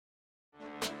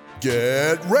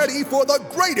Get ready for the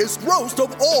greatest roast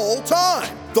of all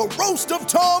time, the Roast of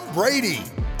Tom Brady,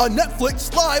 a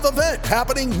Netflix live event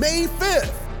happening May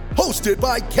 5th. Hosted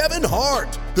by Kevin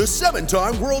Hart, the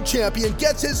 7-time world champion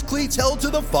gets his cleats held to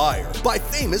the fire by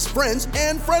famous friends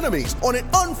and frenemies on an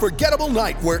unforgettable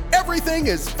night where everything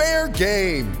is fair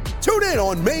game. Tune in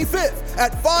on May 5th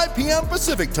at 5 p.m.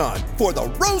 Pacific time for the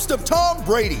Roast of Tom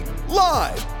Brady,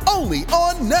 live only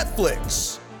on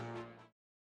Netflix.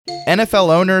 NFL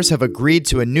owners have agreed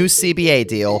to a new CBA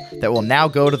deal that will now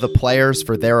go to the players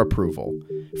for their approval.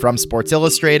 From Sports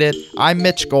Illustrated, I'm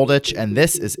Mitch Goldich, and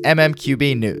this is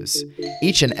MMQB News.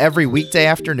 Each and every weekday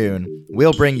afternoon,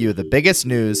 we'll bring you the biggest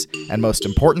news and most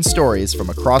important stories from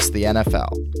across the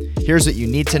NFL. Here's what you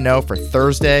need to know for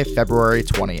Thursday, February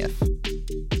 20th.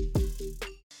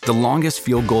 The longest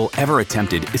field goal ever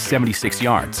attempted is 76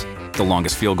 yards. The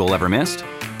longest field goal ever missed?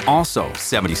 Also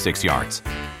 76 yards.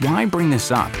 Why bring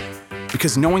this up?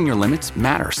 Because knowing your limits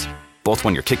matters, both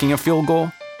when you're kicking a field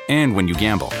goal and when you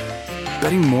gamble.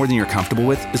 Betting more than you're comfortable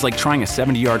with is like trying a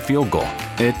 70-yard field goal.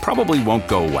 It probably won't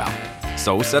go well.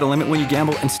 So set a limit when you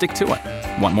gamble and stick to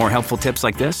it. Want more helpful tips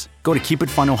like this? Go to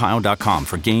keepitfunohio.com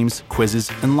for games, quizzes,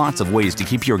 and lots of ways to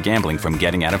keep your gambling from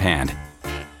getting out of hand.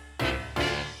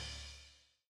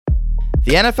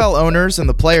 The NFL Owners and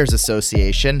the Players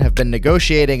Association have been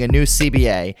negotiating a new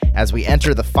CBA as we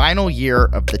enter the final year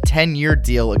of the 10-year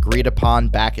deal agreed upon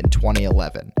back in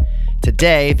 2011.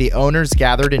 Today, the owners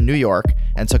gathered in New York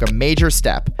and took a major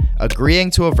step, agreeing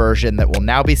to a version that will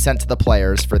now be sent to the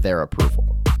players for their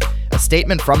approval. A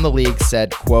statement from the league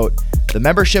said, quote, "The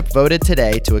membership voted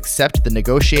today to accept the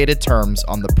negotiated terms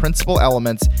on the principal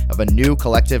elements of a new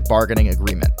collective bargaining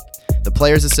agreement. The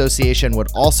Players Association would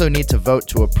also need to vote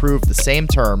to approve the same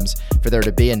terms for there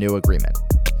to be a new agreement."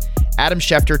 Adam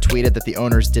Schefter tweeted that the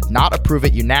owners did not approve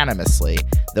it unanimously,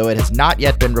 though it has not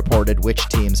yet been reported which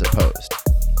teams opposed.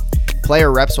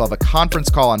 Player reps will have a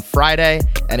conference call on Friday,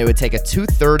 and it would take a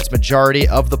 2/3 majority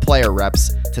of the player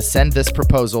reps to send this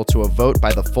proposal to a vote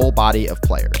by the full body of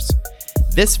players.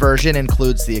 This version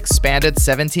includes the expanded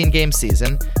 17-game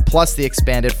season, plus the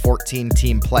expanded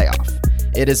 14-team playoff.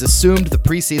 It is assumed the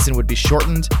preseason would be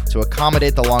shortened to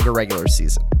accommodate the longer regular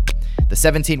season. The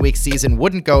 17-week season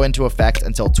wouldn't go into effect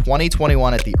until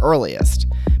 2021 at the earliest,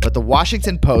 but the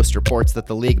Washington Post reports that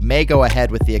the league may go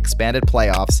ahead with the expanded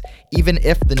playoffs even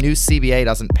if the new CBA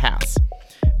doesn't pass.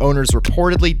 Owners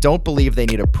reportedly don't believe they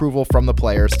need approval from the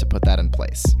players to put that in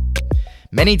place.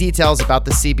 Many details about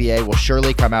the CBA will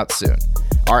surely come out soon.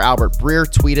 Our Albert Breer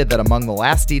tweeted that among the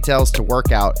last details to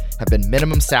work out have been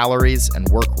minimum salaries and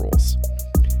work rules.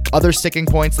 Other sticking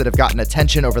points that have gotten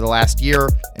attention over the last year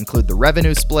include the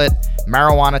revenue split,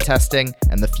 marijuana testing,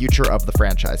 and the future of the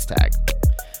franchise tag.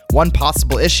 One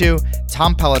possible issue,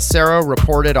 Tom Pelissero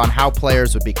reported on how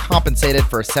players would be compensated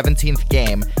for a 17th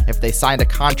game if they signed a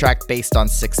contract based on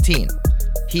 16.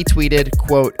 He tweeted,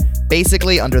 quote,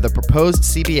 "Basically, under the proposed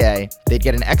CBA, they'd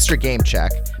get an extra game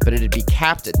check, but it'd be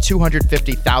capped at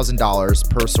 $250,000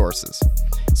 per sources.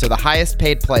 So the highest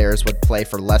paid players would play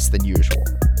for less than usual."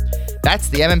 That's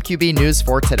the MMQB news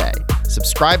for today.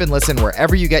 Subscribe and listen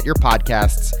wherever you get your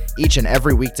podcasts each and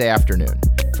every weekday afternoon.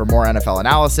 For more NFL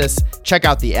analysis, check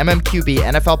out the MMQB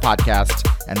NFL podcast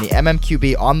and the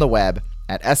MMQB on the web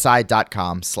at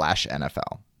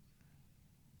si.com/NFL.